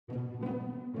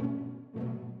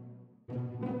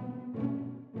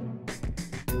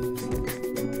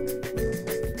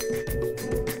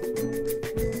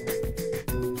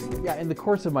In the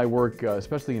course of my work,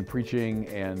 especially in preaching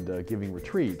and giving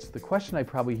retreats, the question I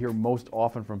probably hear most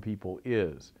often from people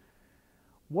is,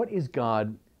 what is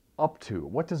God up to?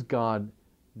 What does God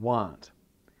want?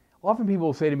 Often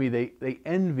people say to me they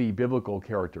envy biblical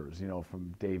characters,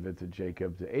 from David to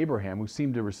Jacob to Abraham, who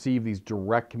seem to receive these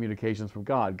direct communications from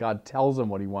God. God tells them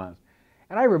what he wants.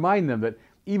 And I remind them that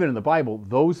even in the Bible,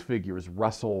 those figures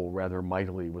wrestle rather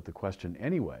mightily with the question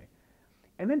anyway.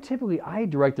 And then typically I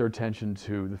direct their attention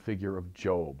to the figure of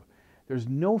Job. There's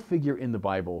no figure in the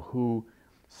Bible who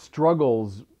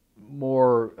struggles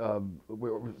with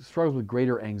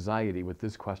greater anxiety with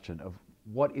this question of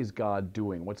what is God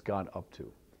doing? What's God up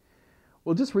to?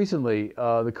 Well, just recently,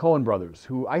 the Coen brothers,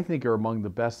 who I think are among the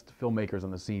best filmmakers on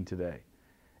the scene today,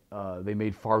 they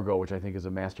made Fargo, which I think is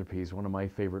a masterpiece, one of my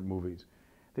favorite movies.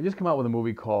 They just come out with a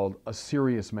movie called A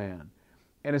Serious Man.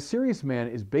 And A Serious Man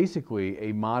is basically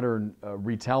a modern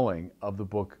retelling of the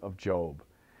book of Job.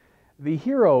 The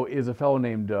hero is a fellow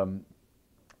named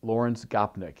Lawrence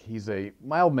Gopnik. He's a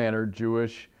mild-mannered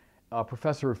Jewish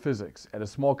professor of physics at a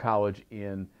small college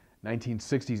in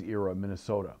 1960s era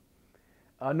Minnesota.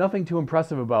 Nothing too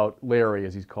impressive about Larry,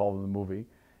 as he's called in the movie.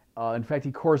 In fact,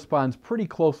 he corresponds pretty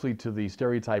closely to the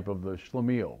stereotype of the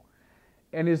schlemiel.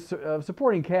 And his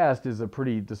supporting cast is a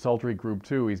pretty desultory group,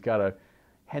 too. He's got a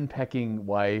henpecking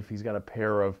wife. He's got a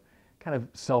pair of kind of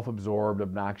self-absorbed,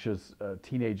 obnoxious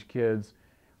teenage kids.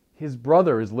 His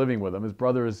brother is living with him. His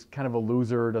brother is kind of a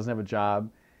loser, doesn't have a job,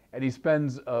 and he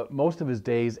spends most of his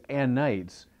days and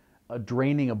nights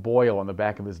draining a boil on the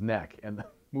back of his neck. And the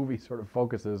movie sort of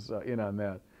focuses in on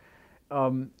that.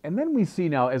 And then we see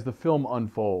now, as the film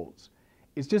unfolds,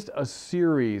 it's just a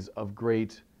series of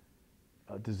great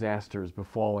disasters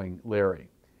befalling Larry.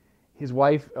 His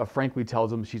wife frankly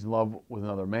tells him she's in love with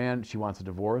another man. She wants a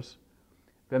divorce.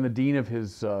 Then the dean of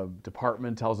his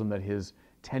department tells him that his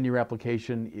tenure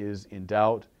application is in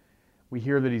doubt. We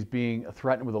hear that he's being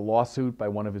threatened with a lawsuit by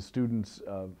one of his students'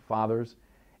 fathers.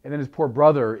 And then his poor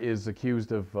brother is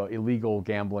accused of illegal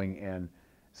gambling and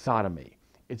sodomy.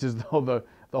 It's as though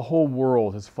the whole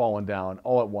world has fallen down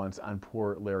all at once on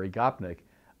poor Larry Gopnik,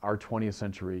 our 20th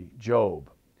century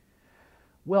Job.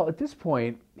 Well, at this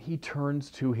point, he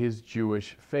turns to his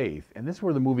Jewish faith. And this is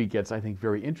where the movie gets, I think,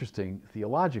 very interesting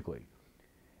theologically.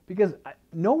 Because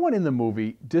no one in the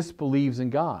movie disbelieves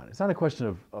in God. It's not a question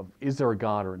of is there a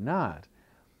God or not.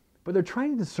 But they're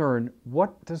trying to discern,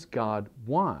 what does God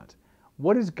want?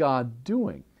 What is God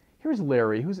doing? Here's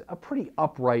Larry, who's a pretty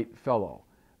upright fellow,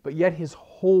 but yet his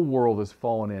whole world has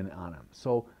fallen in on him.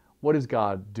 So what is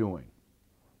God doing?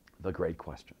 The great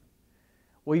question.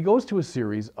 Well, he goes to a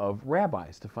series of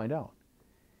rabbis to find out.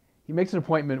 He makes an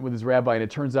appointment with his rabbi, and it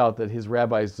turns out that his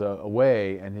rabbi's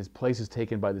away, and his place is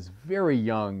taken by this very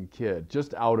young kid,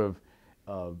 just out of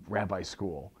rabbi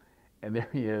school. And there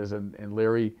he is, and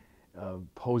Larry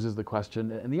poses the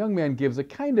question, and the young man gives a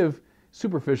kind of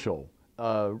superficial,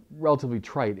 relatively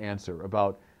trite answer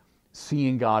about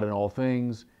seeing God in all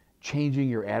things, changing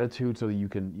your attitude so that you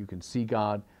can see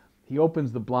God. He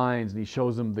opens the blinds and he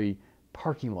shows them the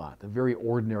parking lot, the very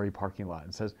ordinary parking lot,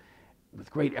 and says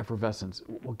with great effervescence,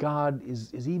 well, God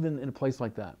is even in a place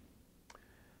like that.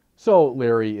 So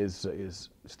Larry is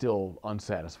still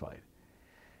unsatisfied.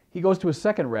 He goes to a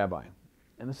second rabbi,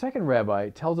 and the second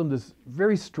rabbi tells him this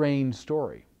very strange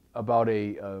story about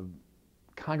a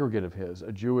congregant of his,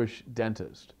 a Jewish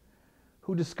dentist,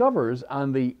 who discovers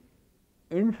on the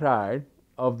inside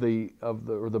of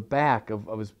the back of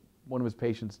one of his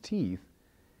patient's teeth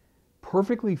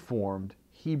perfectly formed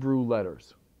Hebrew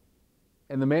letters.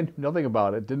 And the man knew nothing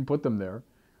about it, didn't put them there.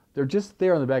 They're just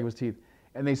there on the back of his teeth.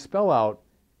 And they spell out,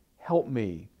 "Help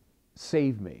me,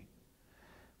 save me."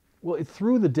 Well, it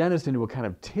threw the dentist into a kind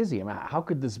of tizzy. I mean, how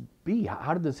could this be?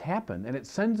 How did this happen? And it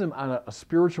sends him on a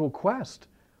spiritual quest.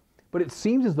 But it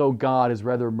seems as though God has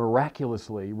rather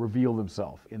miraculously revealed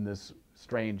himself in this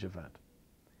strange event.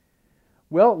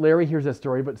 Well, Larry hears that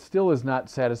story, but still is not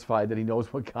satisfied that he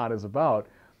knows what God is about.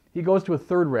 He goes to a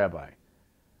third rabbi,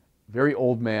 very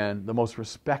old man, the most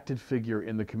respected figure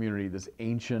in the community, this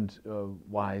ancient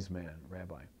wise man,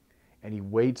 rabbi. And he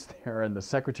waits there, and the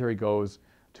secretary goes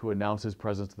to announce his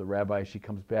presence to the rabbi. She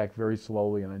comes back very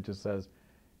slowly and then just says,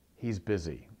 he's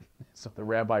busy. So the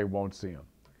rabbi won't see him.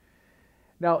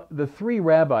 Now, the three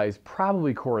rabbis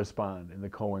probably correspond in the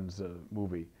Coen's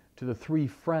movie to the three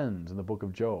friends in the book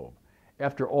of Job.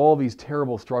 After all these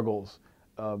terrible struggles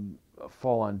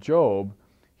fall on Job,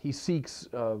 he seeks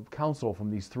counsel from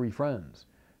these three friends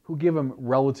who give him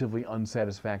relatively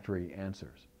unsatisfactory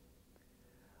answers.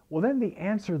 Well, then the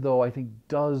answer, though, I think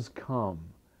does come,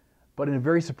 but in a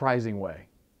very surprising way.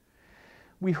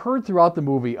 We heard throughout the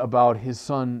movie about his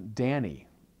son Danny,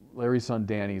 Larry's son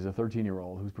Danny is a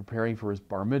 13-year-old who's preparing for his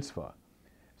bar mitzvah.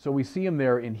 So we see him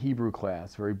there in Hebrew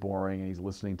class, very boring, and he's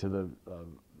listening to the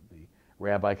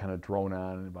rabbi kind of drone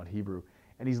on about Hebrew.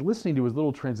 And he's listening to his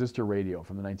little transistor radio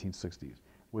from the 1960s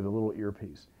with a little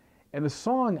earpiece. And the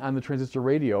song on the transistor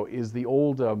radio is the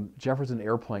old Jefferson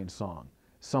Airplane song,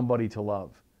 Somebody to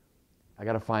Love. I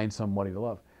got to find somebody to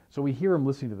love. So we hear him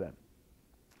listening to that.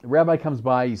 The rabbi comes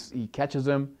by, he catches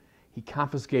him, he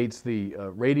confiscates the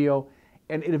radio,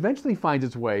 and it eventually finds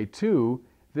its way to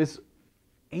this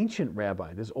ancient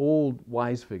rabbi, this old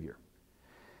wise figure.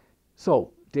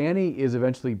 So Danny is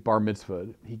eventually bar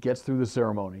mitzvahed. He gets through the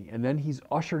ceremony, and then he's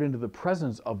ushered into the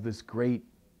presence of this great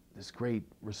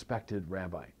respected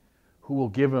rabbi, who will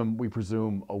give him, we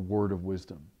presume, a word of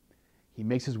wisdom. He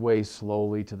makes his way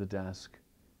slowly to the desk.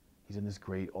 He's in this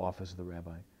great office of the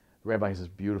rabbi. The rabbi has this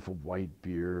beautiful white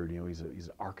beard. He's an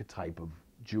archetype of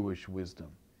Jewish wisdom.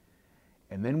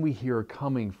 And then we hear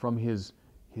coming from his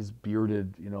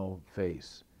bearded,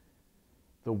 face,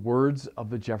 the words of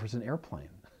the Jefferson Airplane.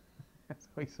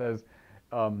 So he says,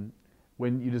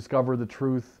 when you discover the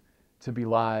truth to be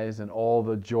lies and all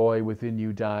the joy within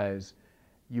you dies,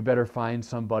 you better find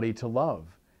somebody to love.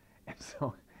 And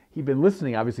so he'd been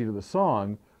listening, obviously, to the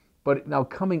song, but now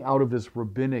coming out of this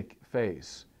rabbinic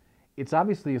face, it's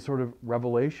obviously a sort of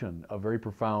revelation of very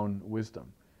profound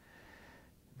wisdom.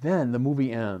 Then the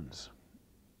movie ends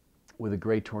with a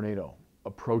great tornado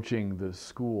approaching the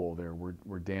school there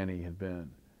where Danny had been.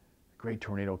 Great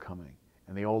tornado coming.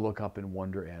 And they all look up in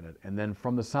wonder at it. And then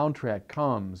from the soundtrack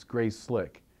comes Grace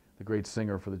Slick, the great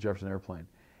singer for the Jefferson Airplane.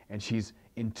 And she's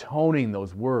intoning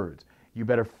those words. You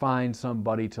better find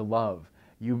somebody to love.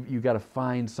 You got to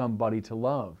find somebody to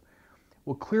love.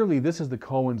 Well, clearly this is the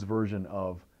Coen's version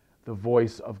of the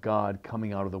voice of God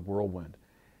coming out of the whirlwind.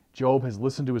 Job has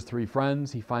listened to his three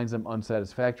friends. He finds them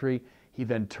unsatisfactory. He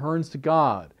then turns to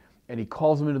God and he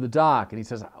calls them into the dock and he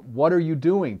says, what are you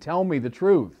doing? Tell me the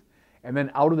truth. And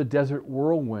then out of the desert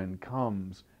whirlwind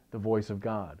comes the voice of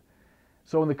God.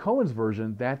 So in the Coen's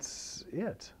version, that's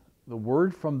it. The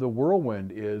word from the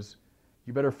whirlwind is,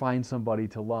 you better find somebody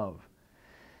to love.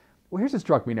 Well, here's what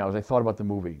struck me now as I thought about the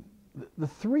movie. The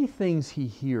three things he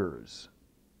hears.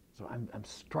 So I'm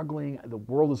struggling, the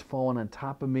world is falling on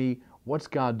top of me, what's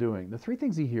God doing? The three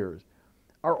things he hears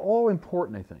are all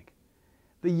important, I think.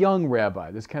 The young rabbi,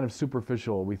 this kind of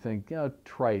superficial, we think,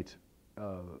 trite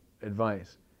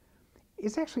advice,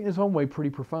 is actually in its own way pretty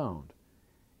profound.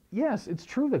 Yes, it's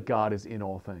true that God is in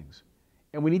all things,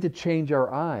 and we need to change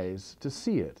our eyes to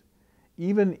see it,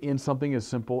 even in something as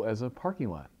simple as a parking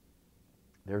lot.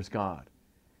 There's God.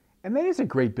 And that is a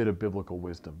great bit of biblical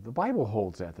wisdom. The Bible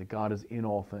holds that God is in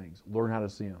all things. Learn how to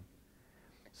see Him.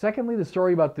 Secondly, the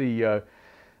story about the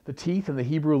teeth and the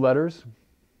Hebrew letters.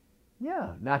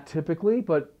 Yeah, not typically,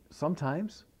 but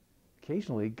sometimes,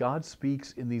 occasionally, God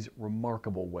speaks in these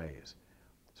remarkable ways.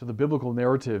 So the biblical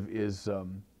narrative is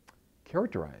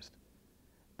characterized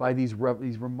by these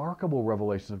remarkable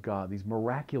revelations of God, these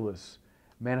miraculous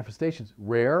manifestations.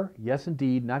 Rare, yes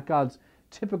indeed, not God's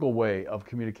typical way of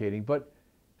communicating, but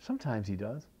sometimes He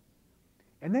does.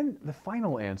 And then the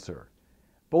final answer,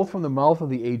 both from the mouth of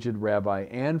the aged rabbi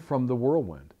and from the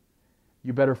whirlwind,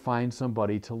 you better find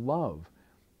somebody to love.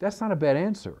 That's not a bad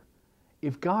answer.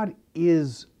 If God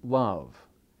is love,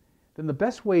 then the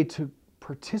best way to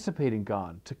participate in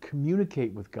God, to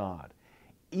communicate with God,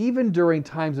 even during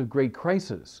times of great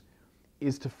crisis,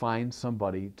 is to find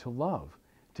somebody to love,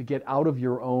 to get out of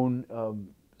your own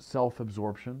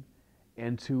self-absorption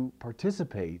and to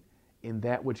participate in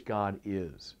that which God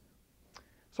is.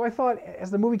 So I thought,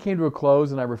 as the movie came to a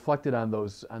close and I reflected on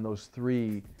those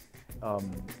three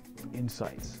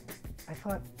insights, I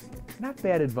thought, not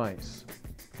bad advice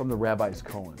from the Rabbi's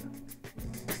Coen.